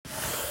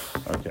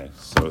Okay,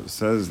 so it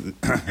says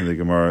the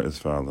Gemara as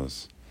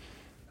follows.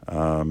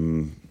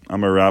 Amar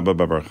Rabba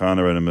Bar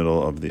Chana, right in the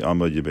middle of the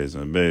Amud Yebez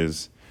and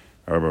Bez.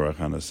 Rabba Bar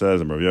Chana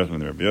says, Amar Rabbi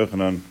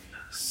Yochanan,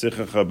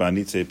 Sichacha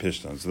Banitze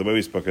Pishtan. So the way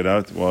we spoke it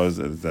out was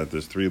that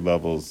there's three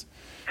levels.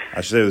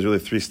 I should say there's really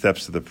three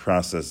steps to the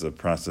process of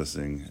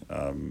processing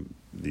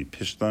the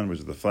Pishtan, which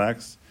is the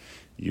flax.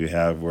 You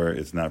have where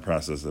it's not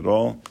processed at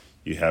all.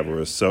 You have where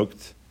it's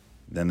soaked.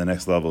 Then the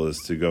next level is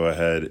to go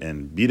ahead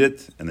and beat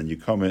it, and then you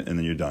comb it, and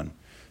then you're done.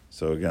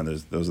 So again,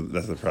 that's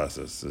the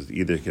process. So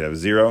either you could have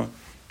zero,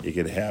 you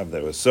could have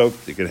that it was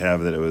soaked, you could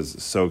have that it was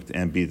soaked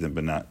and beaten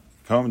but not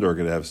combed, or you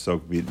could have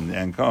soaked, beaten,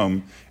 and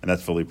combed, and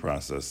that's fully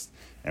processed.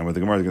 And what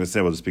the Gemara is going to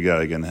say, we'll just speak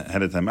out again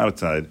ahead of time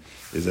outside,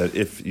 is that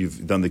if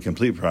you've done the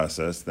complete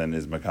process, then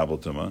it's makabel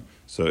tuma.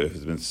 So if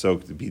it's been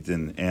soaked,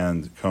 beaten,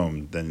 and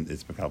combed, then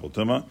it's makabel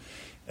tuma.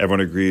 Everyone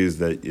agrees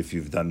that if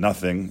you've done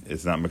nothing,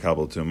 it's not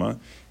makabel tuma.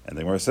 And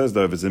the Gemara says,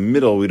 though, if it's in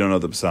middle, we don't know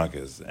what the psak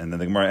is. And then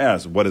the Gemara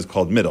asks, what is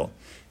called middle?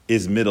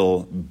 Is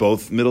middle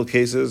both middle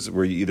cases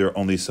where you either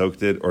only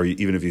soaked it, or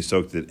even if you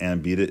soaked it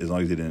and beat it, as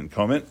long as you didn't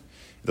comb it?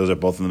 Those are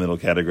both in the middle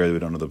category that we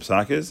don't know the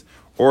psak is.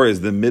 Or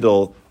is the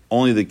middle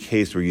only the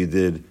case where you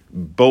did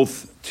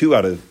both two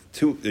out of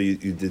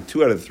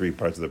 3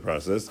 parts of the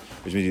process,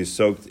 which means you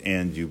soaked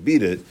and you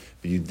beat it,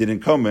 but you didn't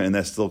comb it, and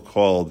that's still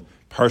called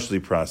partially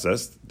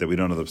processed, that we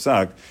don't know the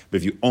psak. But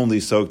if you only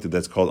soaked it,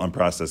 that's called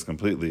unprocessed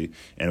completely,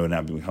 and it would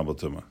not be makabel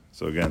tuma.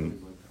 So again,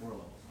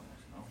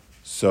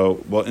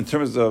 in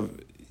terms of,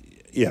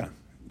 yeah,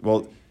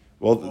 no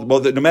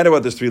matter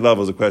what, there's 3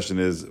 levels. The question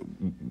is,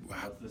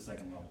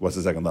 what's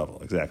the second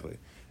level? Exactly.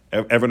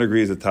 Everyone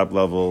agrees the top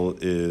level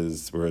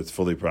is where it's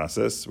fully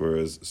processed,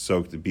 whereas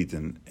soaked,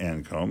 beaten,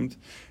 and combed.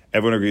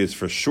 Everyone agrees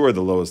for sure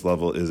the lowest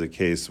level is a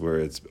case where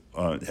it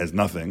has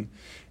nothing.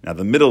 Now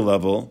the middle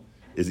level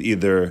is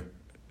either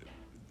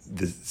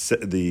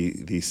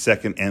the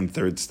second and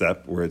third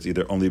step, where it's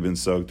either only been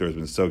soaked or it's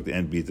been soaked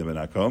and beaten but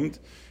not combed,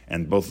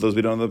 and both of those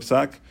we don't know the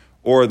psak.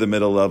 Or the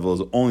middle level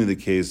is only the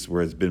case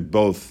where it's been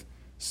both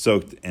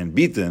soaked and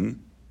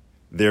beaten,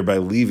 thereby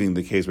leaving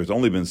the case where it's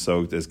only been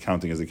soaked as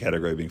counting as a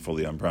category being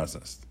fully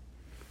unprocessed.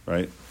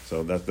 Right?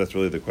 So that's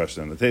really the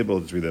question on the table.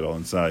 Let's read that all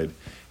inside,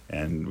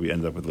 and we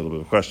end up with a little bit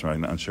of a question.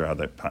 I'm not sure how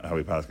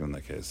we pass in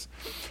that case.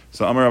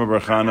 So Amar Rabba Bar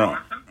Chana,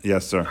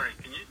 yes, sir. Sorry,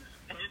 can you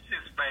just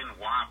explain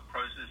why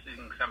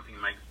processing something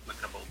makes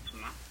makabel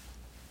tuma?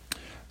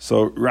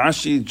 So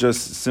Rashi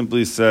just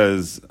simply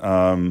says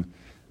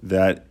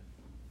that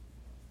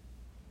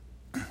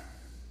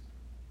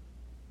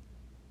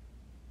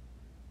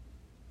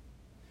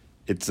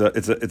it's a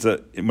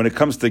when it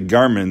comes to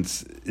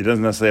garments, it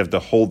doesn't necessarily have to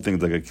hold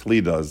things like a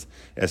kli does.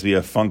 It has to be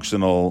a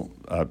functional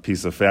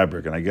piece of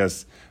fabric. And I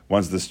guess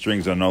once the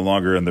strings are no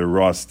longer in their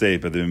raw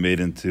state, but they've been made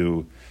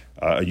into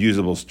a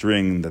usable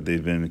string that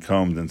they've been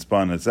combed and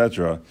spun,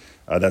 etc.,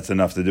 that's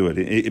enough to do it.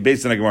 It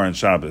based on a Gemara on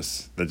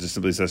Shabbos that just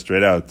simply says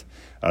straight out,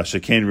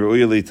 Shekain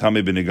ru'uyli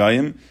tami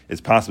b'negayim.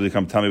 It's possible to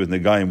become tami with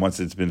negayim once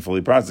it's been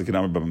fully processed. By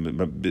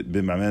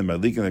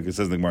leaking, like it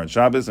says in the Gemara on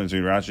Shabbos. I'm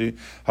saying Rashi,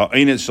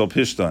 ha'einit shel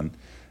pishtan.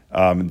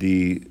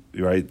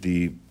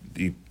 The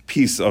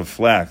piece of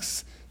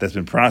flax that's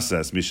been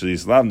processed, mishli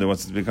islam,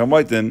 once it's become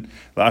white, then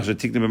once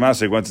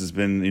it's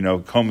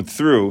been combed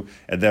through,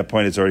 at that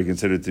point it's already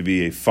considered to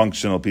be a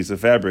functional piece of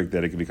fabric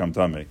that it can become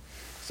tummy.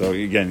 So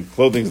again,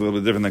 clothing is a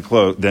little bit different than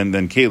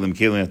kalim.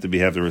 Kalim has to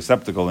have the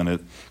receptacle in it.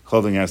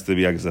 Clothing has to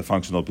be, I guess, a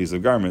functional piece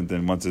of garment.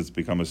 And once it's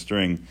become a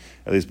string,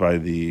 at least by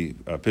the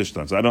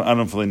pishtan. So I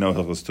don't fully know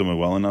Hilchos Tumah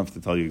well enough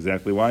to tell you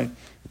exactly why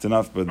it's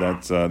enough, but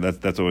that's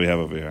what we have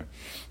over here.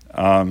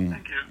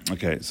 Thank you.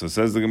 Okay, so it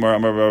says the Gemara,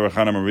 Amar Bar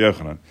Chana, Amar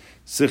Yochanan,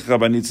 Sicha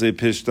banitze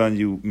pishtan,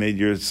 you made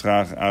your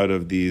schach out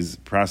of these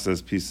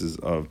processed pieces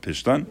of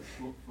pishtan.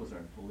 Was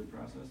that fully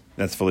processed?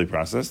 That's fully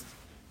processed.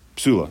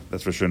 Psula,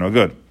 that's for sure no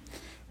good.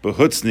 But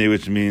hutzni,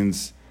 which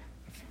means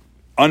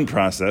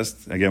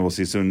unprocessed, again we'll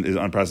see soon, is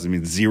unprocessed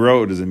means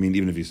zero, it doesn't mean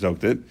even if you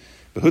soaked it.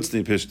 But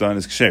hutzni pishtan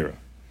is kshera.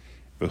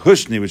 But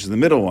hushni, which is the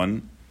middle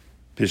one,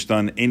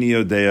 pishtan eni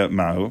yodea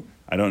mahu,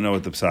 I don't know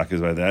what the psak is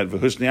by that.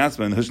 V'hushni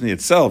atzma, and hushni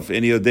itself,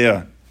 eni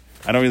yodea,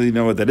 I don't really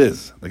know what that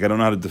is. Like I don't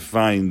know how to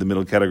define the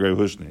middle category of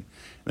hushni. And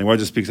the Gemara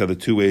just speaks out the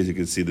 2 ways you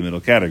can see the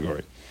middle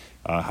category.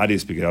 How do you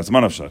speak it out? I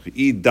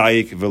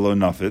daik velo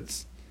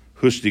nafitz,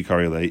 hushni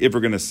karilei. If we're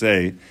going to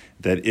say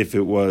that if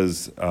it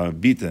was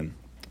beaten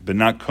but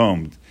not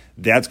combed,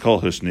 that's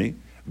called hushni.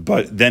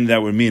 But then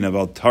that would mean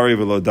about tari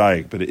velo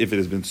daik. But if it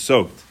has been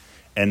soaked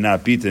and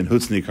not beaten,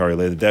 hutsni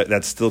karilei,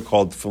 that's still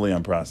called fully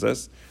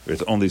unprocessed. If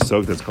it's only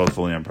soaked, that's called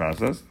fully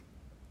unprocessed.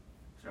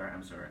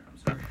 I'm sorry.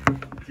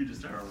 You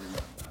just start over. I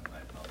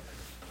apologize.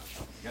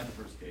 You got the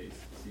first case.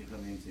 See if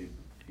that means a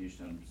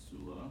pishtan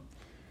psula.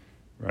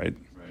 Right.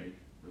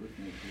 We're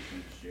looking at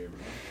pishtan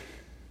kshera.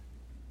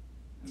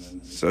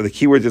 So the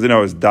key word you have to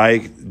know is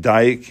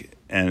daik,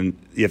 and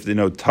you have to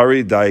know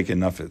tari, daik,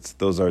 and nafitz.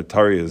 Those are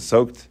tari is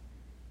soaked,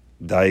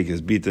 daik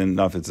is beaten,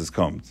 nafitz is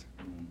combed.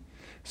 Mm-hmm.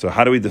 So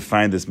how do we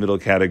define this middle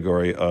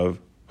category of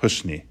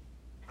hushni?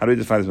 How do we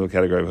define this middle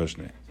category of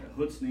hushni?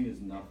 Hutzni is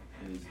not.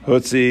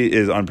 Hutzi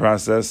is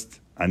unprocessed.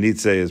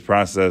 Anitze is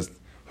processed,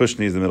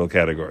 Hushni is the middle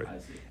category. I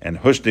see. And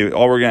Hushni,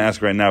 all we're going to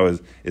ask right now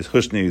is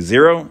Hushni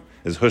 0?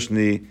 Is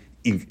Hushni,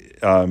 is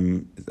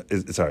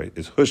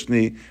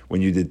Hushni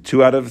when you did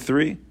 2 out of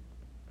 3?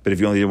 But if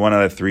you only did 1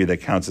 out of 3,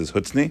 that counts as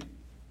Hutsni?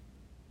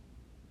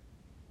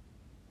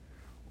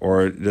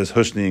 Or does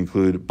Hushni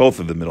include both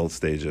of the middle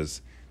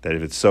stages? That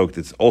if it's soaked,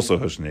 it's also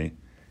Hushni.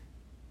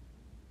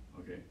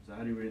 Okay, so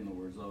how do you read in the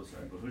words? Oh,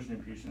 sorry, but Hushni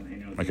Pishan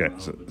Eino. Okay,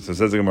 so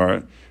says the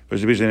Gemara,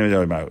 Hushni Pishan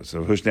Eino Demau.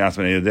 So Hushni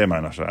Asman Eino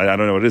Demau. I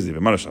don't know what it is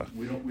even, Manashach.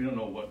 We don't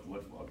know what,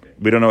 okay.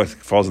 We don't know if it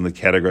falls in the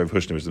category of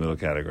Hushni, which is the middle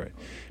category. Okay.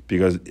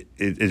 Because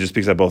it just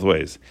speaks out both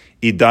ways.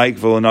 Idaik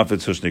enough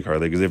it's Hushni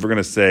Karli. Because if we're going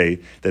to say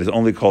that it's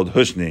only called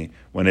Hushni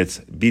when it's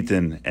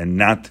beaten and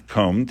not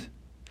combed,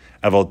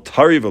 Aval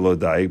Tari velo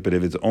daik, but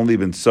if it's only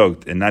been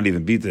soaked and not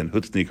even beaten,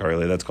 Hutsni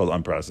Karli, that's called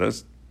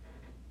unprocessed.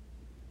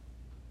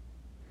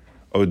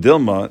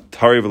 Odilma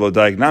Tari velo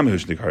daik nam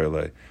Hushni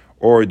Karli.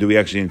 Or do we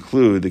actually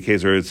include the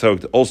case where it's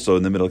soaked also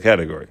in the middle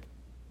category?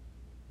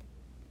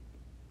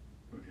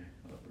 Okay.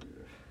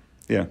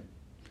 Yeah. Okay.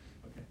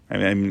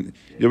 I mean,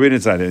 you'll read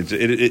inside it.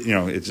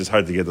 It's just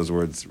hard to get those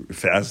words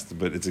fast.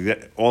 But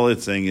all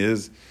it's saying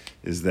is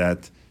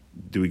that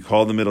do we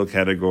call the middle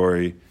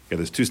category? Yeah,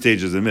 there's 2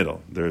 stages in the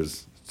middle.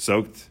 There's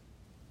soaked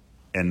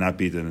and not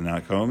beaten and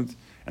not combed,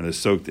 and there's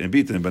soaked and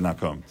beaten but not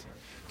combed.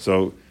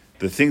 So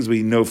the things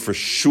we know for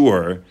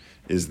sure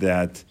is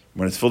that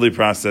when it's fully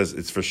processed,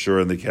 it's for sure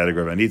in the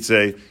category of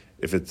anitze.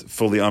 If it's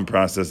fully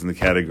unprocessed, in the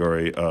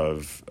category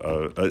of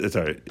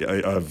hutsni.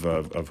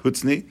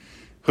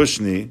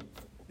 Hushni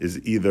is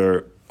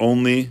either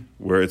only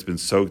where it's been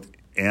soaked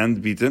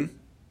and beaten,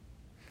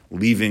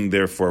 leaving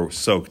therefore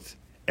soaked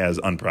as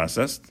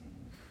unprocessed,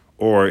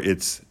 or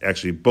it's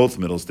actually both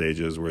middle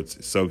stages where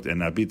it's soaked and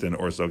not beaten,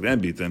 or soaked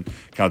and beaten,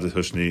 counted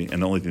hushni,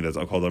 and the only thing that's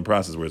called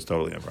unprocessed where it's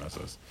totally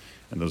unprocessed.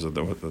 And those are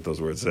what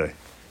those words say.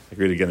 I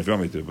can read it again if you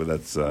want me to, but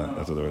that's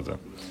what the words are.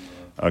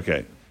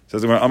 Okay.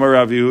 Says Amar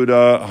Rav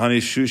Yehuda, Hani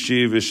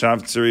Shushi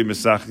v'Shavtzeri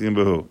Misachim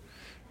Behu.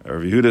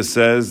 Rav Yehuda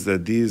says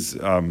that these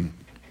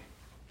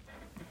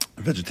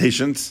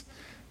vegetations,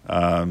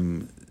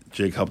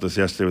 Jake helped us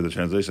yesterday with the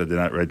translation. I did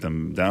not write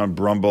them down.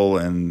 Brumble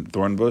and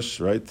thornbush,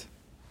 right?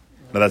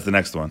 No, that's the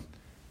next one.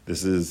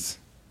 This is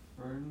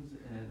Ferns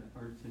and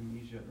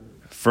Artemisia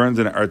herbs. Ferns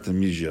and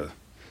Artemisia.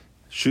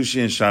 Shushi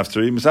and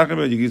Shavtzeri Misachim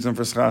Behu, you use them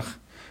for schach.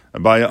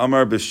 Abaya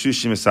Amar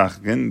b'shushi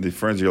misachkin, the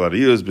ferns you're allowed to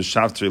use,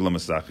 b'shavtzeri lo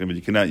misachkin, but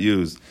you cannot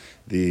use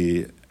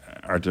the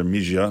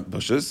Artemisia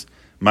bushes.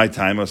 My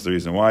time, that's the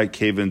reason why.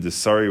 Kevin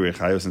desari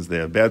rechayo, since they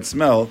have bad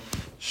smell,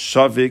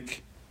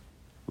 shavik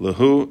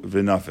lahu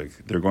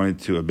v'nafik. They're going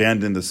to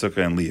abandon the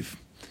sukkah and leave.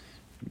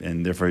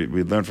 And therefore,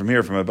 we learn from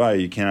here, from Abaya,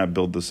 you cannot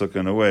build the sukkah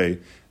in a way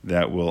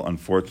that will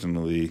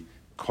unfortunately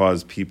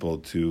cause people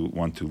to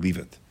want to leave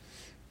it.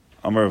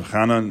 Amar of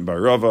Chanan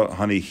Barava,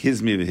 Hani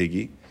Hizmi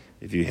v'higi.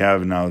 If you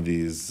have now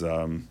these,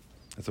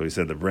 that's what he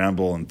said, the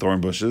bramble and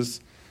thorn bushes,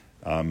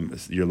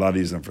 you're allowed to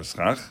use them for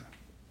schach,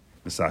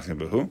 misachim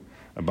behu.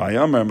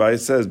 Abai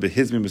says,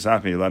 behizmi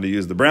misachim, you're allowed to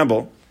use the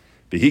bramble,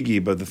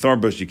 behigi, but the thorn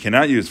bush you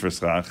cannot use for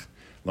schach,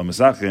 lo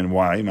misachim.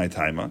 Why? My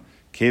taima.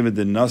 Kevin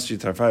the nasji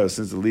tarfayo,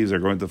 since the leaves are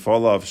going to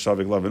fall off,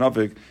 shavik lav and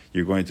upik,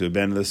 you're going to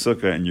abandon the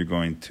sukkah and you're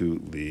going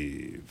to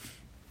leave.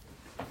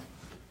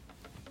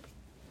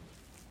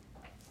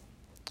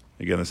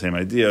 Again, the same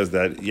idea is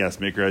that, yes,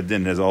 Maker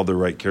Adin has all the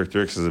right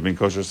characteristics of being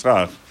kosher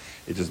schach.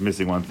 It's just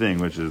missing one thing,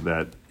 which is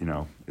that,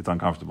 it's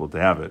uncomfortable to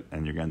have it,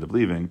 and you're going to end up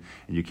leaving,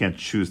 and you can't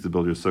choose to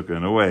build your sukkah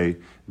in a way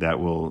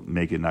that will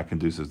make it not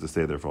conducive to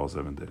stay there for all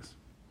 7 days.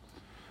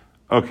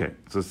 Okay,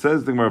 so it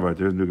says the Gemara,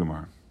 there's new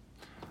Gemara.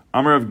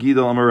 Amar of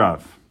Gidal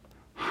Amarav.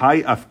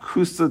 Hai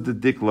afkusa de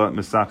dikla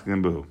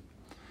misachkin behu.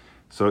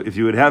 So if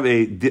you would have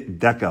a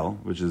dekel,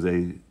 which is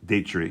a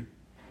date tree,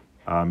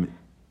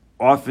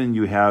 often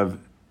you have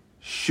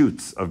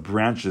shoots of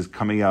branches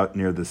coming out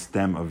near the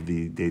stem of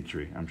the date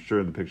tree. I'm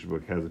sure the picture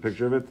book has a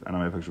picture of it. I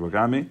don't have a picture book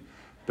on me,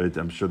 but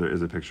I'm sure there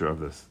is a picture of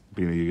this.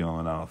 Being a Yigel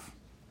and Aleph.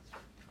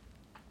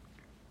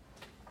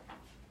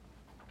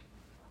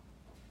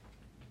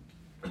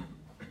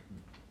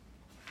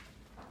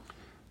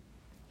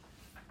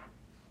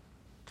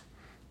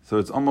 So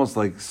it's almost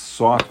like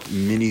soft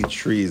mini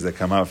trees that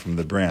come out from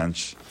the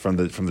branch, from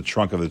the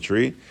trunk of the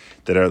tree,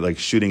 that are like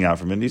shooting out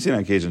from it. And you see it on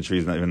occasion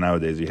trees, even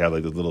nowadays, you have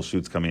like the little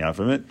shoots coming out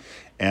from it.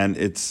 And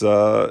it's,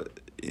 a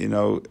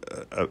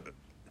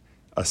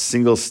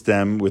single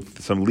stem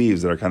with some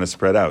leaves that are kind of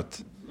spread out.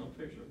 No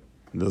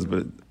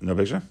picture. No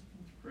picture?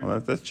 Well,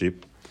 that's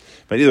cheap.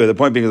 But either way, the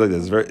point being is like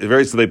this. It's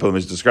very silly poem,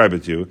 to describe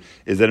it to you,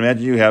 is that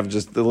imagine you have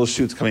just the little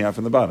shoots coming out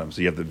from the bottom.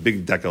 So you have the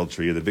big dekel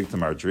tree, or the big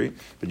tamar tree,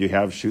 but you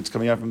have shoots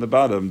coming out from the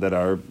bottom that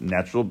are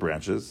natural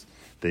branches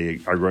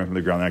They are growing from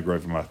the ground, not growing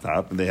from the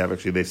top, and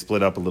they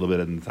split up a little bit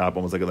in the top,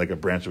 almost like a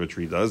branch of a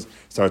tree does.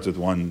 Starts with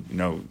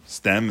one,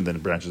 stem, and then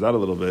it branches out a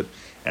little bit.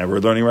 And we're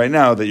learning right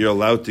now that you're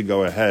allowed to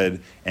go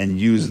ahead and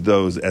use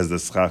those as the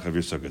schach of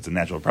your sukkah. It's a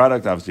natural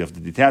product. Obviously, you have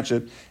to detach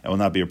it. It will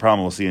not be a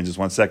problem. We'll see in just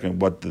 1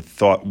 second what the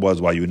thought was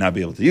why you would not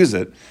be able to use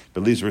it.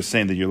 But at least we're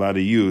saying that you're allowed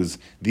to use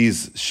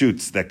these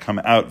shoots that come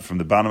out from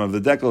the bottom of the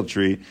dekel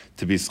tree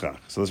to be schach.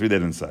 So let's read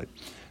that inside.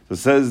 So it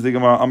says the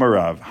Gemara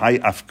Amarav, Hai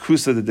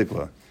afkusa de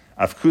dikla.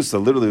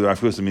 Afkusa, literally,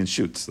 afkusa means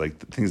shoots, like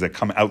things that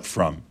come out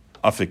from.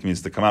 Afik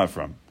means to come out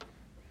from.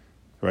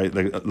 Right?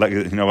 Like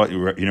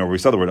we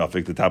saw the word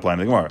afik, the top line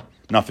of the Gemara.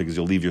 Nafik is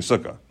you'll leave your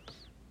sukkah.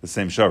 The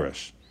same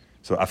shorish.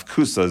 So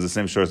afkusa is the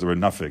same shorish as the word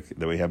nafik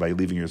that we have by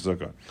leaving your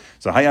sukkah.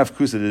 So hay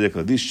afkusa de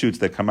dikla, these shoots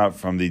that come out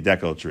from the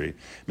dekel tree.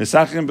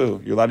 Misachim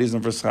bu, you're allowed to use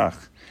them for schach.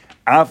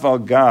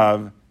 Afal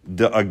gav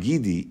de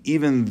agidi,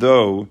 even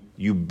though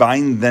you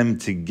bind them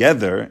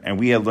together, and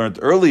we had learned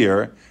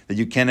earlier that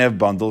you can't have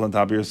bundles on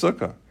top of your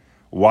sukkah.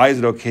 Why is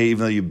it okay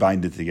even though you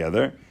bind it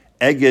together?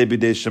 Eged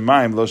b'dei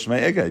shemayim lo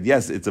shmei eged.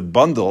 Yes, it's a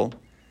bundle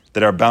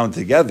that are bound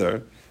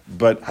together,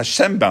 but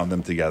Hashem bound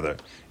them together.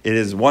 It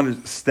is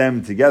one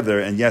stem together,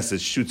 and yes,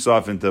 it shoots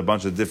off into a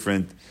bunch of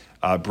different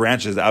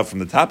branches out from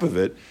the top of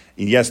it.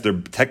 And yes, they're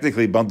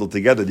technically bundled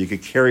together. You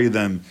could carry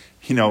them,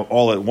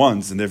 all at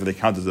once, and therefore they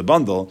count as a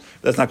bundle.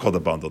 That's not called a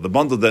bundle. The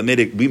bundle that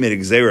we made a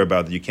gzeira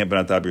about that you can't put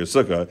on top of your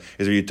sukkah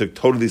is where you took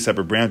totally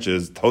separate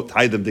branches,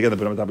 tied them together,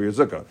 put them on top of your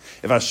sukkah.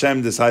 If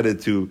Hashem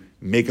decided to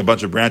make a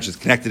bunch of branches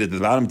connected at the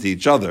bottom to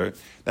each other,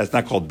 that's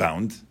not called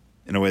bound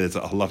in a way that's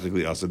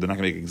halachically also. They're not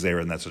going to make a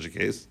gzeira in that such a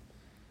case.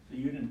 So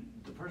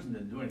the person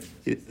didn't do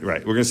anything. Right.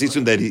 We're going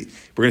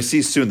to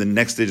see soon the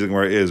next stage of the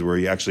Gemara is where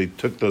he actually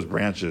took those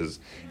branches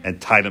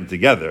and tied them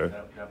together.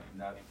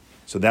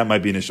 So that might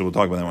be an issue. We'll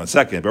talk about that in 1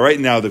 second. But right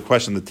now, the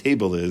question on the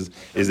table is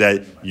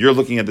that you're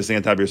looking at this thing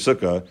on top of your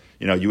sukkah.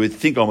 You would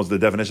think almost the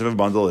definition of a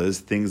bundle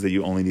is things that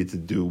you only need to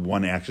do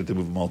one action to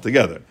move them all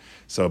together.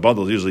 So a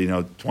bundle is usually,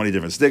 20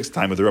 different sticks,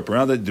 tie with the rope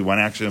around it, do one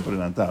action and put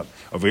it on top.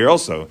 Over here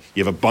also,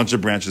 you have a bunch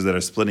of branches that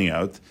are splitting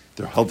out.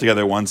 They're held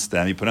together one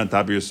stem. You put it on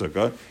top of your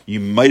sukkah. You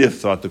might have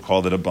thought to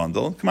call it a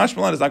bundle. Kamash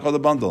Malan is not called a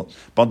bundle.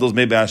 Bundles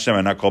made by Hashem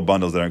are not called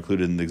bundles that are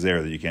included in the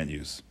Gzeira that you can't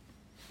use.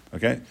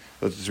 Okay?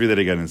 Let's just read that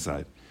again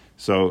inside.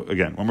 So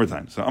again, one more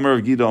time. So Amar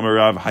Rav Gidol Amar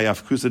Rav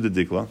Hayaf Kusa de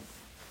Dikla,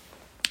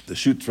 the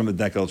shoot from the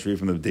dekel tree,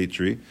 from the date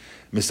tree,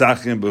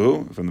 Misachim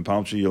Behu, from the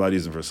palm tree, you're allowed to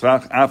use them for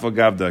schach.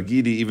 Afagav da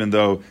Gidi, even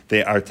though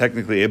they are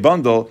technically a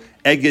bundle,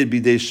 Eged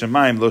bidei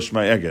Shemaim lo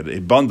shmai Eged. A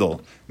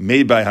bundle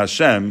made by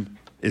Hashem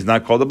is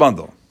not called a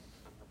bundle.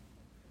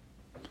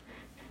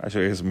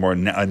 Actually, I guess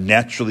a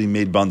naturally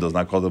made bundle is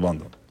not called a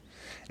bundle.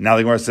 Now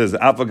the Gemara says,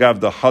 Afagav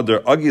da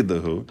Hadar Agid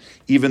Lehu,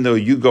 even though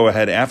you go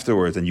ahead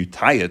afterwards and you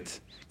tie it,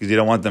 because you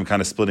don't want them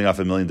kind of splitting off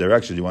a million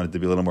directions. You want it to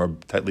be a little more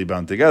tightly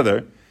bound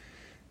together.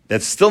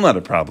 That's still not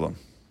a problem.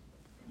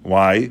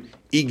 Why?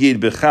 Igid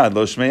b'chad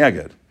lo shmei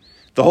eged.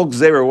 The whole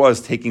gzeira was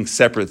taking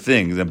separate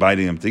things and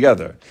binding them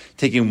together.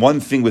 Taking one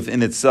thing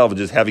within itself and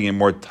just having it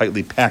more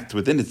tightly packed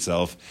within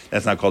itself,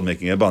 that's not called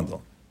making a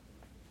bundle.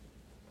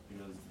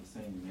 Because it's the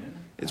same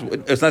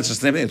yin? It's not just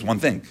the same thing, it's one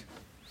thing.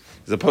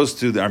 As opposed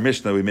to our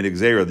Mishnah, we made a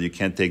gzeira that you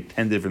can't take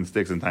 10 different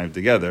sticks and tie them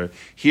together.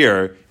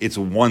 Here, it's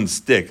one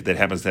stick that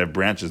happens to have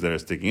branches that are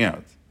sticking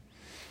out.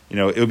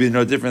 It would be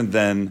no different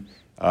than,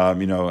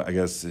 I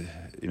guess,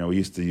 we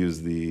used to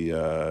use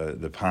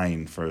the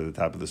pine for the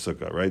top of the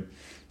sukkah, right?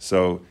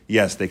 So,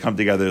 yes, they come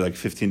together like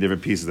 15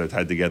 different pieces that are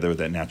tied together with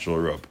that natural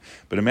rope.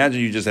 But imagine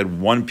you just had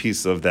one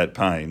piece of that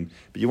pine,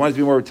 but you want it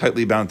to be more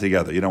tightly bound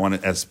together. You don't want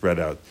it as spread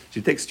out. So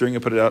you take string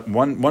and put it out,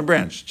 one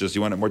branch, just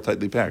you want it more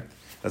tightly packed.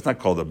 That's not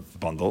called a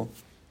bundle.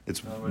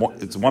 It's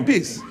one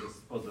piece. It's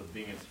supposed to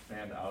be as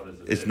fanned out as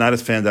it It's is. not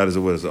as fanned out as it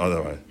would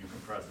otherwise. You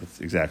compress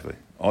it. Exactly.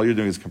 All you're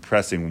doing is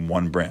compressing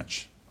one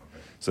branch.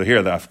 Okay. So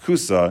here, the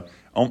afkusa,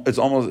 it's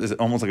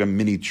almost like a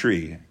mini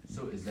tree.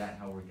 So is that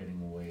how we're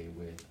getting away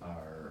with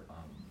our,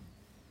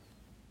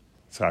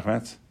 Schach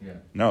mats? yeah.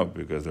 No,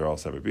 because they're all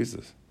separate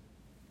pieces.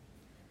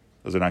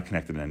 Those are not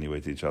connected in any way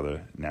to each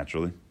other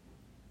naturally.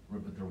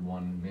 But they're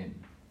one min.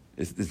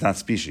 It's not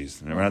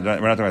species. We're not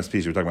talking about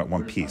species. We're talking about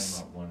one We're piece.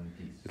 talking about one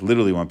piece. It's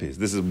literally one piece.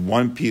 This is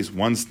one piece,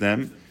 one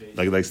stem,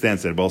 like Stan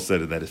said, both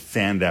said it, that is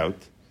fanned out,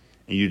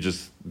 and you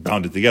just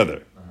bound it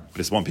together.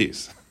 But it's one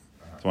piece.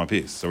 It's one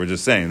piece. So we're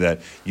just saying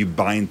that you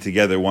bind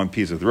together one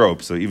piece with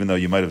rope. So even though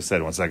you might have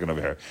said, 1 second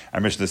over here,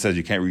 our Mishnah says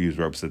you can't reuse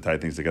ropes to tie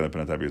things together,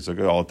 put on top of your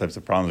sukkah, all types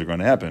of problems are going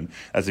to happen.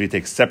 That's if you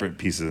take separate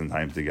pieces and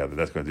tie them together.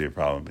 That's going to be a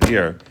problem. But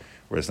here,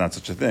 where it's not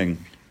such a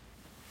thing,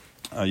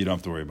 you don't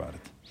have to worry about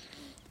it.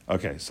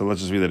 Okay, so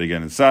let's just read that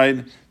again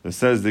inside. It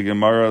says the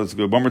Gemara, let's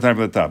go one more time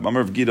from the top.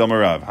 Amar Gid Amar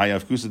Rav,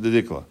 Hayav Kusa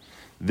de Dikla.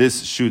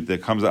 This shoot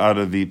that comes out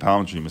of the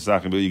palm tree,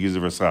 Mesach and Yigiz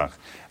V'Sach,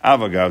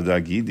 Avagav da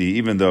Gidi,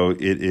 even though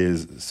it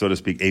is, so to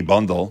speak, a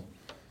bundle,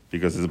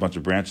 because there's a bunch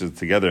of branches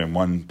together in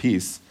one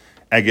piece,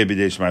 Eged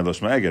B'dei Shmai Lo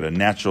Shmai Eged, a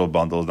natural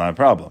bundle is not a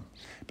problem.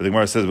 But the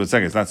Gemara says, 1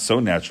 second, it's not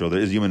so natural. There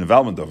is human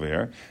involvement over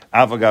here.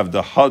 Avagav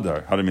da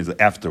Hadar. Hadar means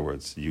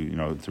afterwards,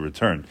 to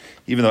return.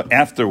 Even though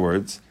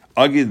afterwards,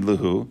 Agid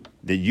luhu,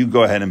 that you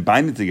go ahead and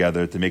bind it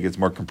together to make it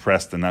more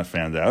compressed and not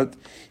fanned out.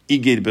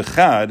 Igid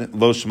bechad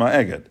lo shma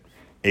eged,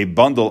 a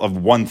bundle of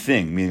one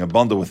thing, meaning a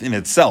bundle within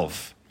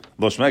itself.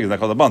 Lo shma eged is not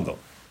called a bundle.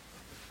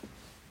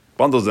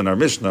 Bundles in our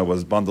Mishnah were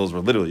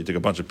literally you took a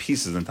bunch of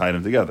pieces and tied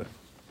them together.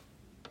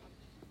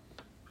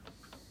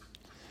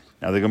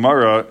 Now the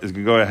Gemara is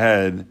going to go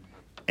ahead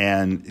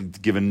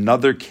and give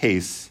another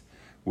case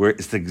where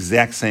it's the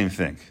exact same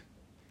thing.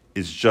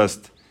 It's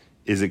just,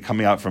 is it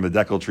coming out from a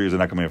decal tree or is it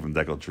not coming out from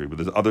a decal tree? But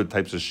there's other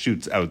types of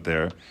shoots out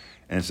there.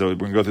 And so we're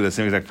going to go through the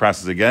same exact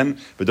process again,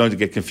 but don't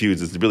get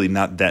confused. It's really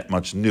not that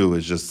much new.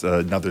 It's just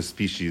another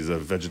species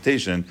of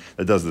vegetation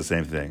that does the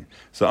same thing.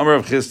 So Amar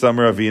Rav Chisda,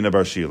 Amar Ravina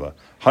bar Shila.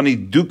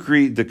 Hani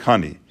dukri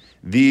dekani.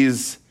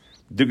 These,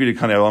 dukri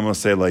dekani, I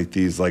almost say like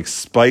these like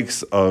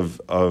spikes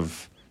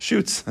of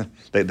shoots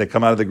that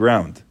come out of the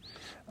ground.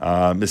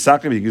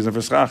 Misakim, you use them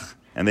for schach.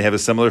 And they have a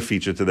similar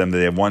feature to them.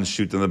 They have one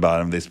shoot on the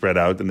bottom. They spread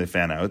out and they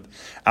fan out.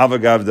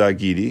 Avagavda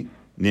agidi,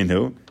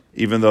 ninhu.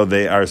 Even though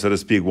they are, so to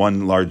speak,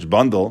 one large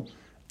bundle,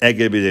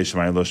 eged b'dei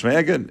shemayim lo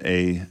shmei eged,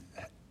 a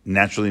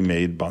naturally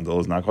made bundle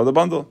is not called a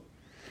bundle.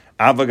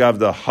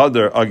 Avagavda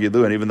hadar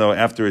agilu, and even though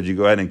afterwards you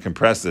go ahead and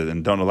compress it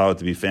and don't allow it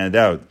to be fanned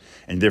out,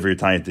 and therefore you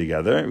tie it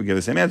together, we give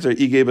the same answer.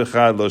 Iged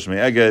b'chad lo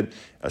shmei eged,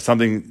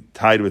 something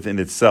tied within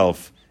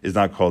itself is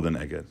not called an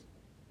eged.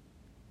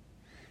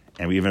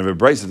 And we even have a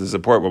brisa to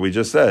support what we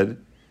just said.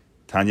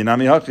 Tanya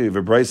nami hachi, we have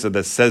a brisa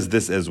that says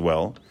this as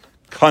well.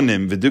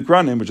 Kanim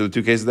v'dukranim, which are the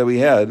two cases that we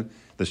had.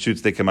 The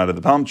shoots that come out of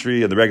the palm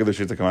tree and the regular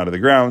shoots that come out of the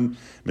ground.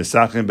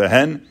 Misachim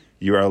behen,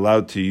 you are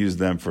allowed to use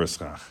them for a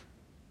schach.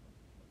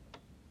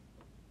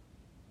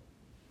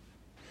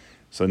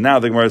 So now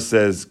the Gemara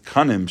says,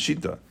 kanim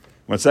shita.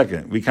 1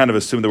 second. We kind of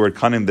assumed the word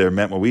kanim there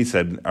meant what we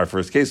said our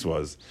first case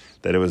was,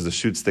 that it was the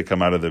shoots that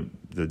come out of the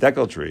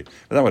decal tree.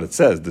 But that's what it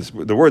says.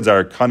 The words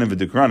are kanim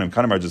v'dukranim.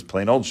 Kanim are just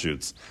plain old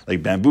shoots,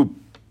 like bamboo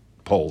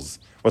poles.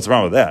 What's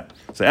wrong with that?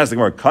 So ask the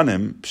Gemara,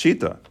 kanim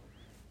pshita.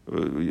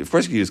 Of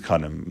course you can use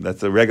kanim.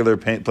 That's a regular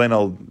plain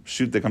old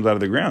shoot that comes out of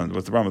the ground.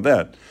 What's the problem with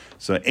that?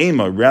 So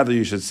ema, rather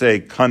you should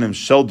say kanim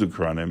shel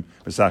dukranim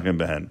v'sachim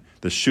behen.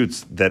 The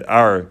shoots that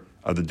are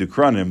of the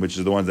dukranim, which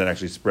is the ones that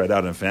actually spread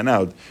out and fan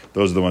out,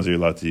 those are the ones that you're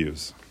allowed to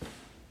use.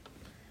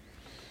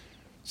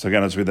 So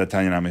again, let's read that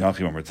Tanya Nami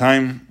Hachi one more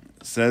time.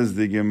 Says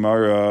the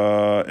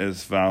Gemara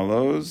as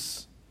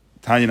follows.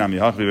 Tanya Nami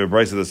Hachi, we have a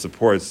brisa that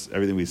supports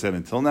everything we said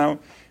until now.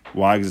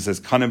 Why? Because it says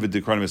kanim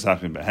v'dukranim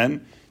v'sachim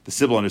behen. The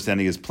simple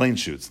understanding is plain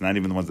shoots, not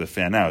even the ones that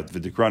fan out.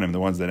 V'dukranim, the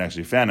ones that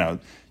actually fan out,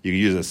 you can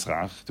use a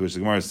schach, to which the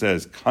Gemara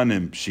says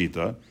kanim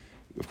pshita.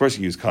 Of course you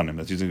can use kanim,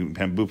 that's using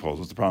bamboo poles.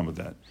 What's the problem with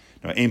that?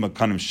 Now, ema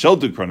kanim shel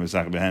dukranim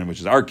v'sachim behen,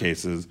 which is our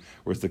cases,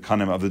 where it's the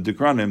kanim of the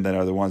dukranim that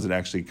are the ones that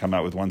actually come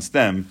out with one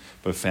stem,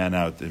 but fan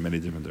out in many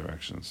different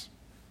directions.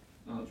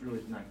 No, it's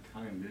really not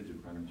kanim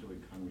v'dukranim, it's really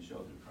kanim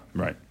shel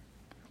dukranim. Right,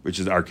 which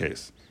is our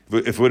case.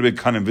 If it would have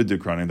been kanim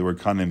v'dukranim, the word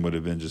kanim would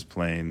have been just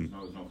plain. No,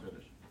 there's no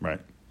kiddush.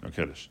 Right, no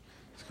kiddush.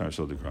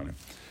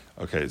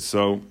 Okay,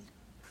 so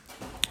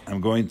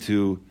I'm going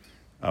to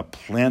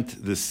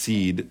plant the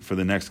seed for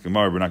the next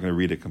Gemara. We're not going to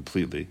read it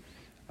completely.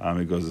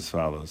 It goes as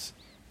follows.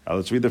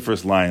 Let's read the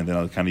first line, then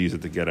I'll kind of use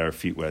it to get our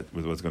feet wet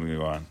with what's going to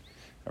go on.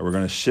 We're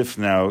going to shift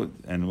now,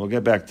 and we'll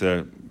get back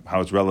to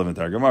how it's relevant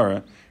to our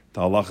Gemara,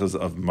 to halachas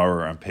of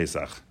Maror on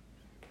Pesach,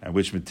 and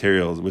which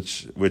materials,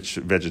 which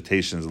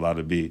vegetation is allowed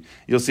to be.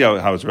 You'll see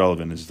how it's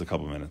relevant in just a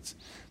couple minutes.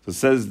 So it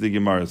says the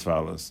Gemara as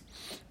follows.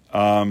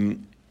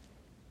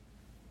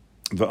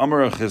 The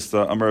Amar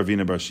Chisda, Amar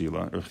Ravina bar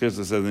Shila. Rav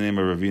Chisda says the name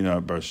of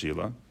Ravina bar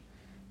Shila,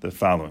 the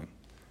following: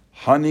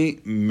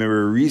 Hani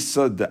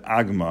Merisa de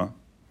Agma,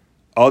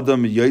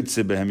 Adam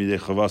Yoitze behem yidei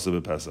chavasa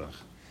bepesach.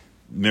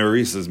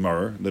 Merisa is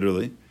maror,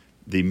 literally.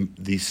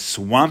 The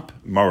swamp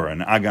maror,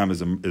 and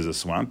agam is a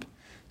swamp.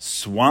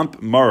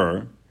 Swamp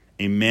maror,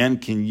 a man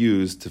can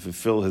use to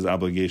fulfill his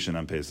obligation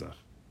on Pesach.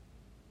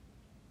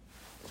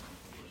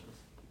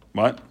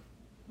 What?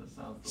 That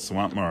sounds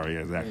Swamp maror,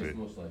 yeah, It's exactly.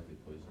 most likely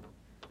poison.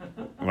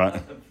 What?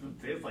 It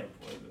tastes like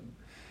poison.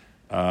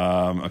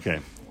 Okay.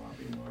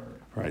 Swampy mar.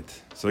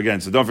 Right. So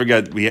again, so don't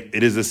forget,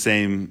 it is the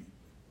same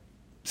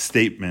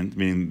statement,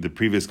 meaning the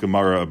previous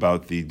Gemara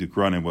about the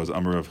Dukranim was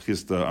Amar Rav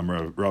Chisda,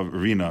 Amar Rav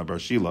Ravina bar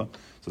Shila.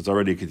 So it's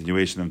already a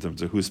continuation in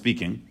terms of who's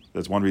speaking.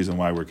 That's one reason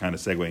why we're kind of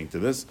segueing to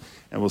this,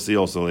 and we'll see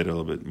also later a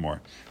little bit more.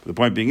 But the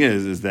point being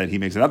is that he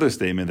makes another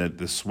statement that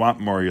the swamp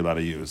mar you're allowed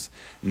to use.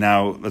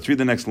 Now, let's read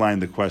the next line,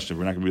 the question.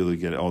 We're not going to really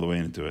get all the way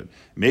into it.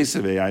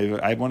 Mesave,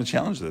 I want to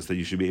challenge this, that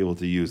you should be able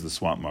to use the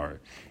swamp mar.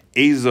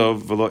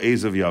 Ezov, velo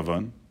Ezov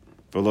Yavan,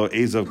 velo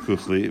Ezov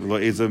Kuchli, velo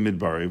Ezov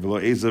Midbari, velo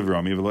Ezov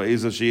Rami, velo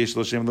Ezov Sheyesh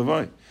L'Shem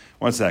Levoi.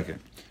 1 second.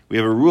 We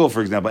have a rule,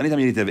 for example, anytime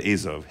you need to have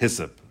Ezov,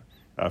 Hyssop,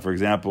 for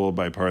example,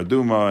 by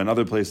Paraduma and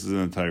other places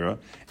in the Torah,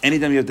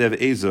 anytime you have to have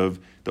Ezov,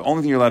 the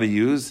only thing you're allowed to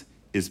use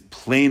is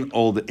plain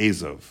old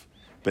Ezov.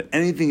 But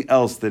anything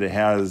else that it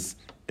has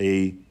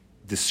a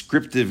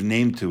descriptive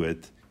name to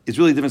it is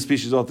really a different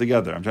species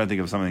altogether. I'm trying to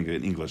think of something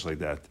in English like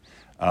that.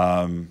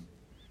 What's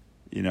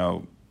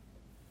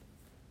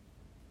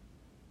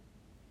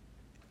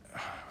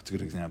a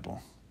good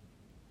example?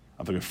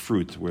 of like a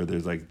fruit where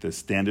there's like the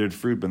standard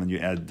fruit, but then you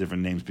add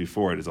different names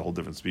before it. It's a whole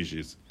different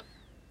species.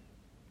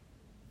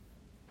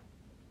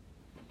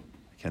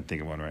 I can't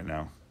think of one right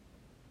now.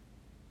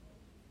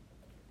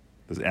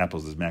 There's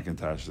apples, there's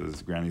Macintosh,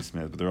 there's Granny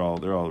Smith, but they're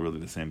all really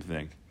the same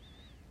thing.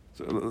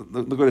 So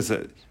look what it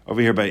said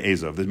over here by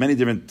Azov. There's many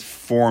different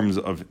forms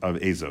of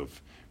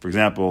Azov. For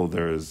example,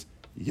 there's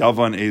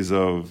Yavan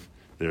Azov,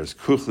 there's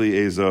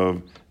Kuchli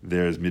Azov,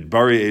 there's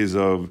Midbari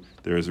Azov,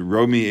 there's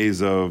Romi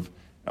Azov,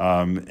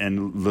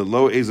 and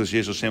Lo Azov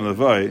Sheyesh Shem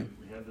Levai.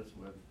 We had this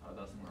with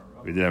Hadassah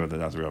Merava. We did have it with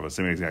Hadassah Merava,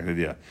 same exact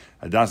idea.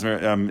 Hadassah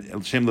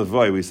Shem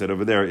Levai, we said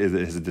over there,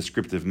 has a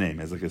descriptive name,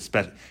 has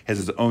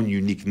its own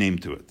unique name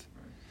to it.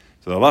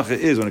 So the halacha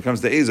is, when it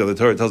comes to Azov, the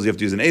Torah tells you have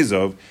to use an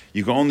Azov.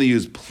 You can only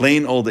use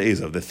plain old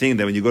Azov, the thing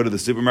that when you go to the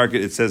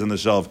supermarket, it says on the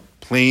shelf,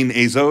 plain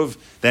Azov,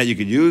 that you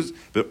could use.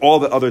 But all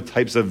the other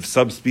types of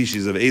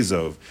subspecies of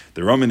Azov,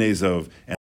 the Roman Azov, and